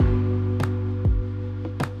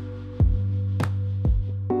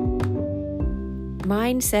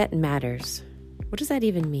Mindset matters. What does that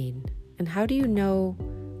even mean? And how do you know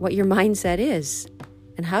what your mindset is?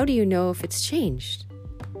 And how do you know if it's changed?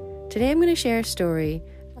 Today I'm going to share a story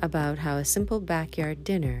about how a simple backyard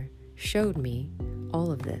dinner showed me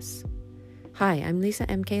all of this. Hi, I'm Lisa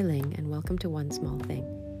M.K. Ling, and welcome to One Small Thing.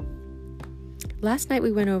 Last night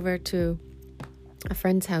we went over to a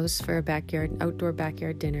friend's house for outdoor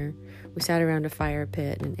backyard dinner. We sat around a fire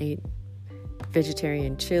pit and ate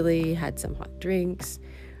vegetarian chili, had some hot drinks.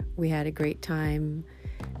 We had a great time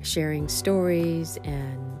sharing stories,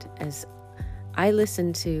 and as I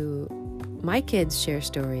listened to my kids share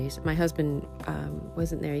stories, my husband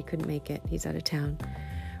wasn't there, he couldn't make it, he's out of town.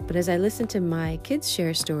 But as I listened to my kids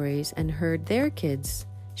share stories and heard their kids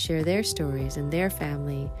share their stories and their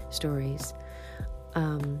family stories,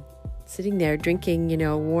 sitting there drinking,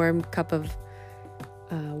 a warm cup of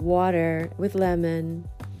water with lemon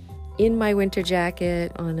in my winter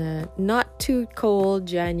jacket on a not too cold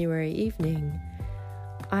January evening,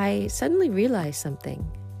 I suddenly realized something.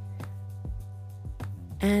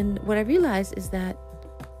 And what I realized is that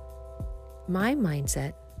my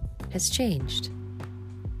mindset has changed.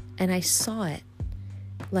 And I saw it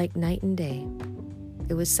like night and day.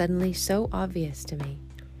 It was suddenly so obvious to me.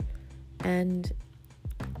 And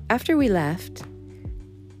after we left,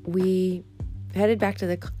 we headed back to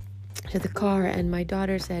the car, and my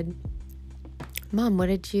daughter said, "Mom, what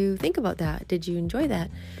did you think about that? Did you enjoy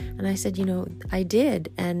that?" And I said, I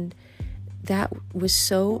did. And that was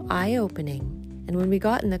so eye-opening. And when we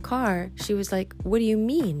got in the car, she was like, "What do you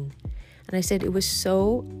mean?" And I said, it was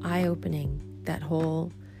so eye-opening, that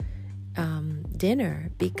whole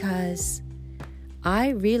dinner, because I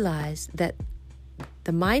realized that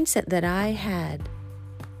the mindset that I had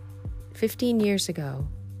 15 years ago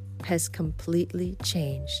has completely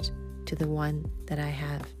changed to the one that I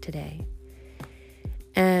have today.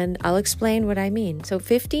 And I'll explain what I mean. So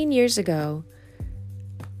 15 years ago,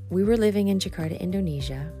 we were living in Jakarta,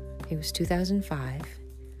 Indonesia. It was 2005.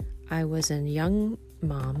 I was a young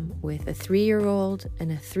mom with a 3-year-old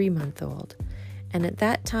and a 3-month-old. And at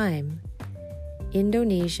that time,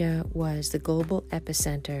 Indonesia was the global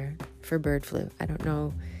epicenter for bird flu. I don't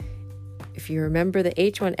know if you remember the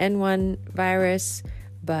H1N1 virus,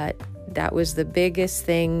 but that was the biggest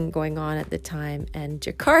thing going on at the time. And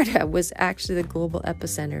Jakarta was actually the global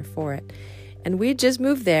epicenter for it. And we just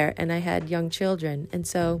moved there, and I had young children.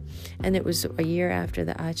 And it was a year after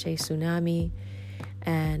the Aceh tsunami.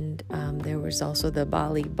 And there was also the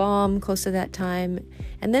Bali bomb close to that time.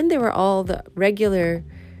 And then there were all the regular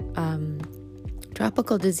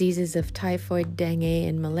tropical diseases of typhoid, dengue,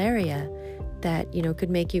 and malaria that, could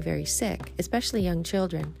make you very sick, especially young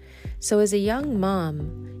children. So as a young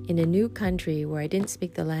mom in a new country where I didn't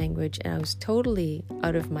speak the language and I was totally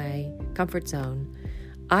out of my comfort zone,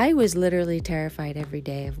 I was literally terrified every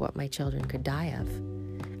day of what my children could die of.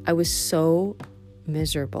 I was so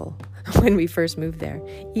miserable when we first moved there,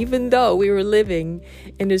 even though we were living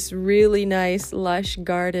in this really nice, lush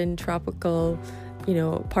garden, tropical,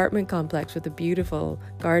 apartment complex with a beautiful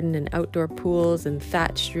garden and outdoor pools and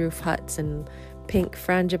thatched roof huts and pink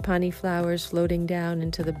frangipani flowers floating down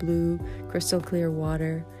into the blue, crystal clear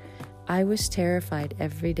water. I was terrified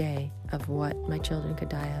every day of what my children could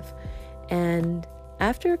die of. And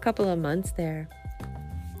after a couple of months there,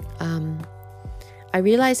 I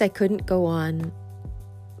realized I couldn't go on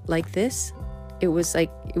like this. It was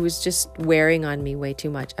just wearing on me way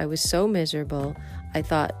too much. I was so miserable. I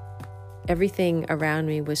thought everything around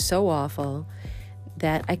me was so awful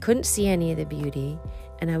that I couldn't see any of the beauty,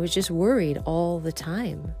 and I was just worried all the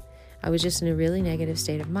time. I was just in a really negative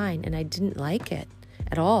state of mind, and I didn't like it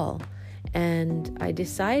at all. And I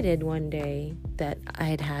decided one day that I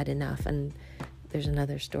had had enough, and there's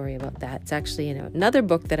another story about that. It's actually another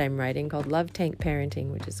book that I'm writing called Love Tank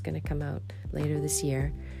Parenting, which is going to come out later this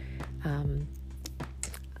year.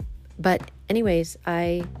 But anyways,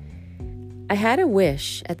 I had a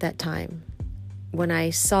wish at that time when I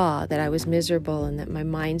saw that I was miserable and that my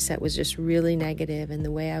mindset was just really negative and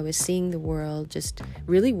the way I was seeing the world just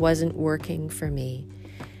really wasn't working for me.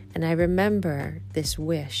 And I remember this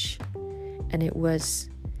wish, and it was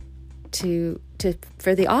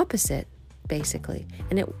for the opposite, basically.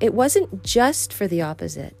 And it wasn't just for the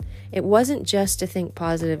opposite. It wasn't just to think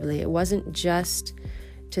positively. It wasn't just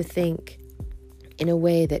to think in a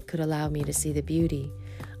way that could allow me to see the beauty.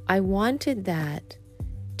 I wanted that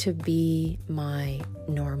to be my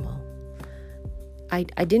normal. I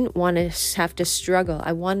didn't want to have to struggle.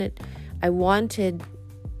 I wanted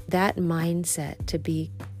that mindset to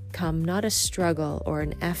become not a struggle or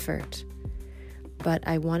an effort, but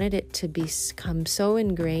I wanted it to become so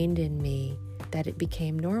ingrained in me that it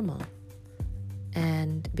became normal.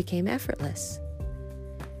 and became effortless.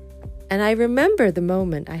 And I remember the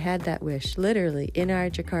moment I had that wish, literally in our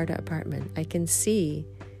Jakarta apartment. I can see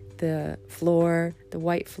the floor, the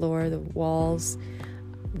white floor, the walls,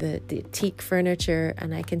 the teak furniture,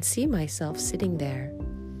 and I can see myself sitting there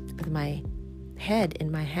with my head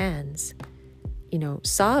in my hands,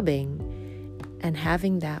 sobbing and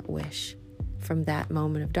having that wish from that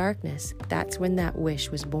moment of darkness. That's when that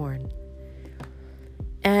wish was born.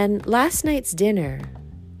 And last night's dinner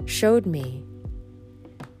showed me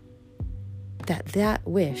that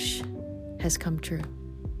wish has come true.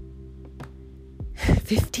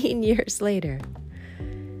 15 years later,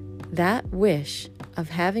 that wish of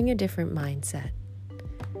having a different mindset,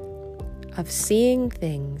 of seeing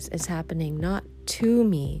things as happening not to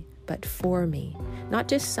me, but for me, not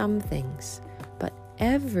just some things, but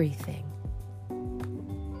everything,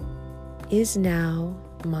 is now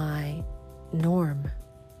my norm.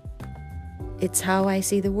 It's how I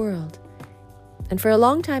see the world. And for a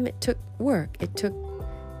long time, it took work. It took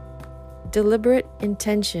deliberate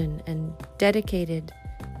intention and dedicated,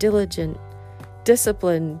 diligent,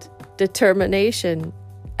 disciplined determination,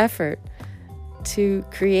 effort to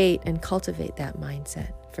create and cultivate that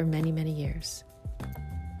mindset for many, many years.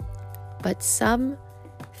 But some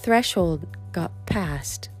threshold got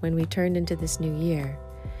passed when we turned into this new year.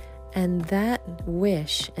 And that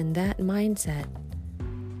wish and that mindset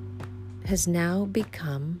has now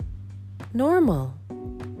become normal.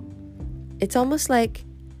 It's almost like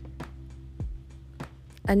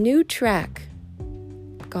a new track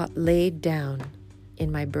got laid down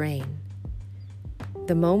in my brain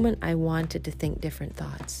the moment I wanted to think different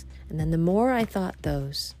thoughts. And then the more I thought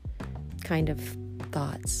those kind of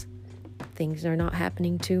thoughts, things are not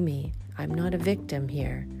happening to me. I'm not a victim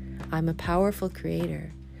here. I'm a powerful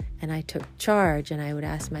creator. And I took charge, and I would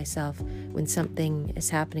ask myself, when something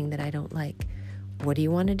is happening that I don't like, what do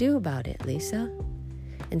you want to do about it, Lisa?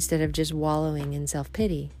 Instead of just wallowing in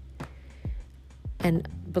self-pity. And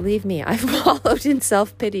believe me, I've wallowed in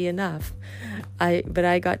self-pity enough. But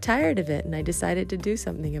I got tired of it, and I decided to do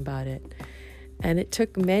something about it. And it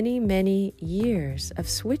took many, many years of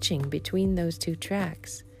switching between those two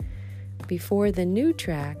tracks before the new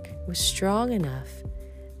track was strong enough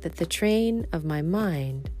that the train of my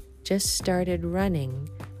mind just started running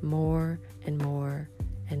more and more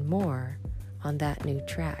and more on that new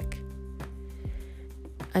track.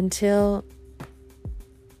 Until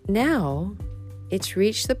now, it's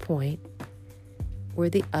reached the point where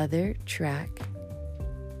the other track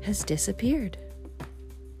has disappeared.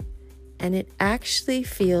 And it actually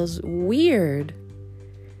feels weird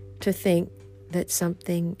to think that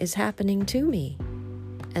something is happening to me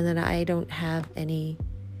and that I don't have any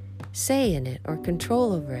say in it or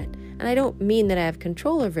control over it. And I don't mean that I have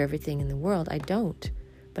control over everything in the world. I don't.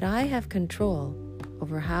 But I have control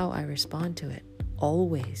over how I respond to it.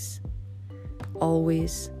 Always.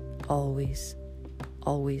 Always, always,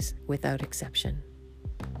 always, without exception.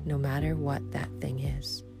 No matter what that thing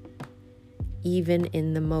is. Even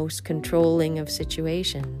in the most controlling of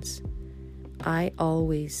situations, I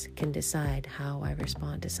always can decide how I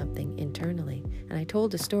respond to something internally. And I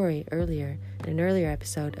told a story earlier, in an earlier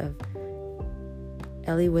episode, of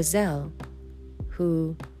Elie Wiesel,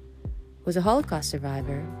 who was a Holocaust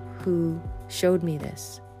survivor, who showed me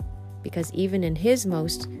this. Because even in his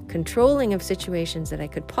most controlling of situations that I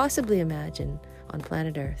could possibly imagine on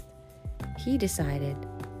planet Earth, he decided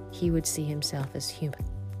he would see himself as human.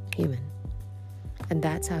 And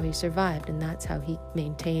that's how he survived, and that's how he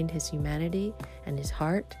maintained his humanity and his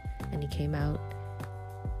heart, and he came out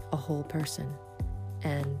a whole person.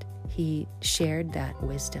 And he shared that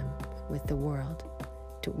wisdom with the world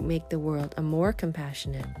to make the world a more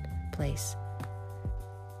compassionate place.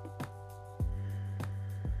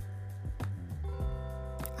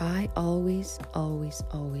 I always, always,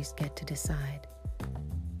 always get to decide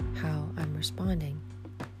how I'm responding.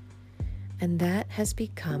 And that has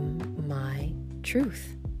become my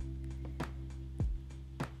truth.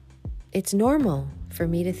 It's normal for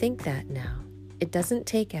me to think that now. It doesn't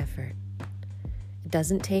take effort. It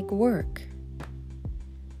doesn't take work.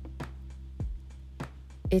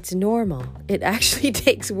 It's normal. It actually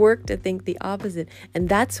takes work to think the opposite. And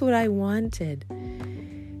that's what I wanted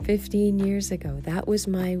 15 years ago. That was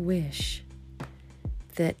my wish,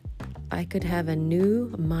 that I could have a new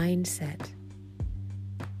mindset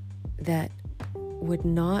that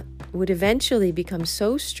would eventually become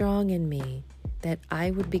so strong in me that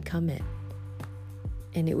I would become it.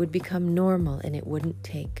 And it would become normal, and it wouldn't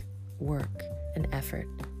take work and effort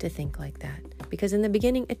to think like that. Because in the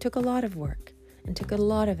beginning, it took a lot of work and took a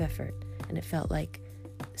lot of effort. And it felt like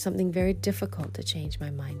something very difficult to change my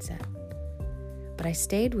mindset. but I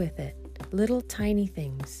stayed with it. Little tiny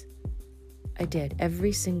things I did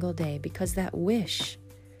every single day because that wish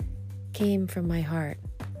came from my heart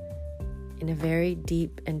in a very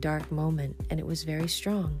deep and dark moment, and it was very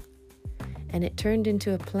strong. And it turned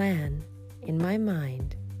into a plan in my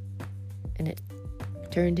mind, and it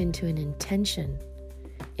turned into an intention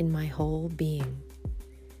in my whole being.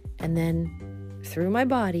 And then through my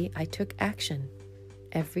body, I took action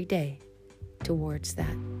every day towards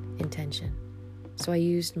that intention. So I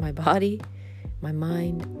used my body, my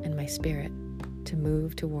mind, and my spirit to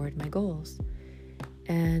move toward my goals.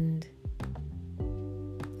 And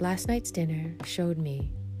last night's dinner showed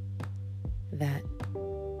me that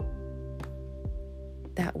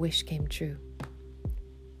that wish came true.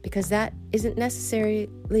 Because that isn't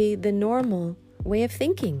necessarily the normal way of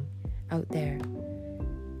thinking out there.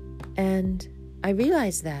 And I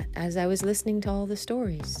realized that as I was listening to all the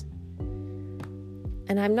stories.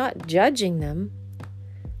 And I'm not judging them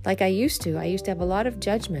like I used to. I used to have a lot of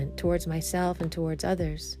judgment towards myself and towards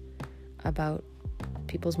others about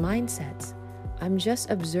people's mindsets. I'm just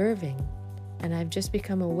observing, and I've just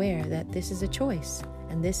become aware that this is a choice,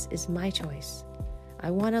 and this is my choice. I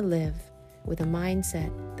want to live with a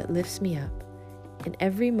mindset that lifts me up in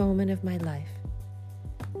every moment of my life.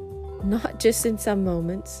 Not just in some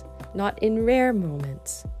moments, not in rare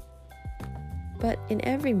moments, but in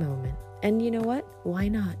every moment. And you know what? Why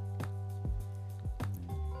not?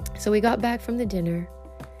 So we got back from the dinner,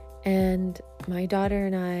 and my daughter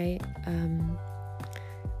and I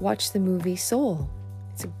watched the movie Soul.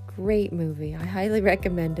 It's a great movie. I highly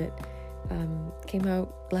recommend it. Came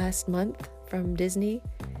out last month from Disney.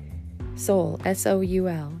 Soul,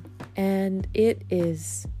 S-O-U-L. And it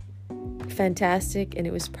is fantastic, and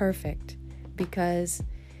it was perfect because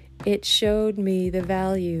it showed me the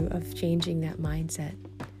value of changing that mindset.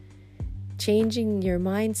 Changing your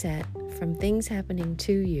mindset from things happening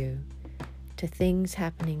to you to things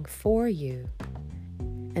happening for you,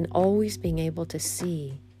 and always being able to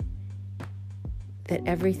see that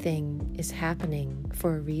everything is happening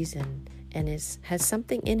for a reason and has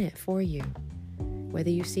something in it for you.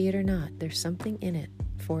 Whether you see it or not, there's something in it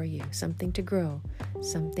for you, something to grow,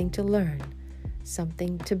 something to learn,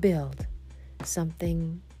 something to build,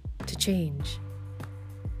 something to change.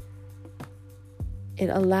 It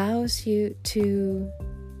allows you to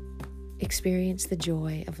experience the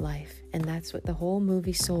joy of life, and that's what the whole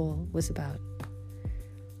movie Soul was about.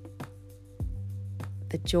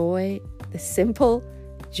 The joy, the simple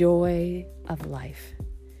joy of life.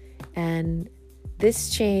 And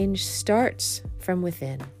this change starts from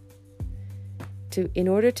within. In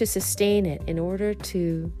order to sustain it, in order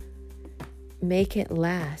to make it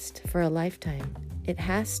last for a lifetime, it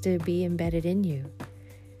has to be embedded in you.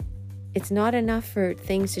 It's not enough for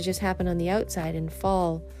things to just happen on the outside and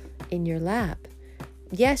fall in your lap.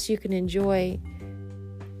 Yes, you can enjoy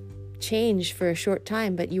change for a short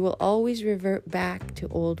time, but you will always revert back to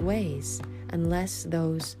old ways unless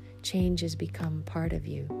those changes become part of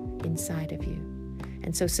you, inside of you.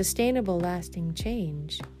 And so sustainable, lasting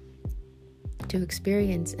change, to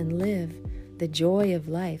experience and live the joy of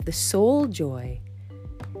life, the soul joy,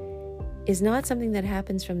 is not something that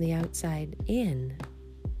happens from the outside in,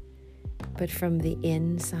 but from the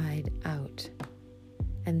inside out.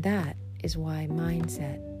 And that is why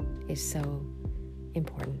mindset is so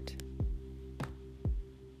important.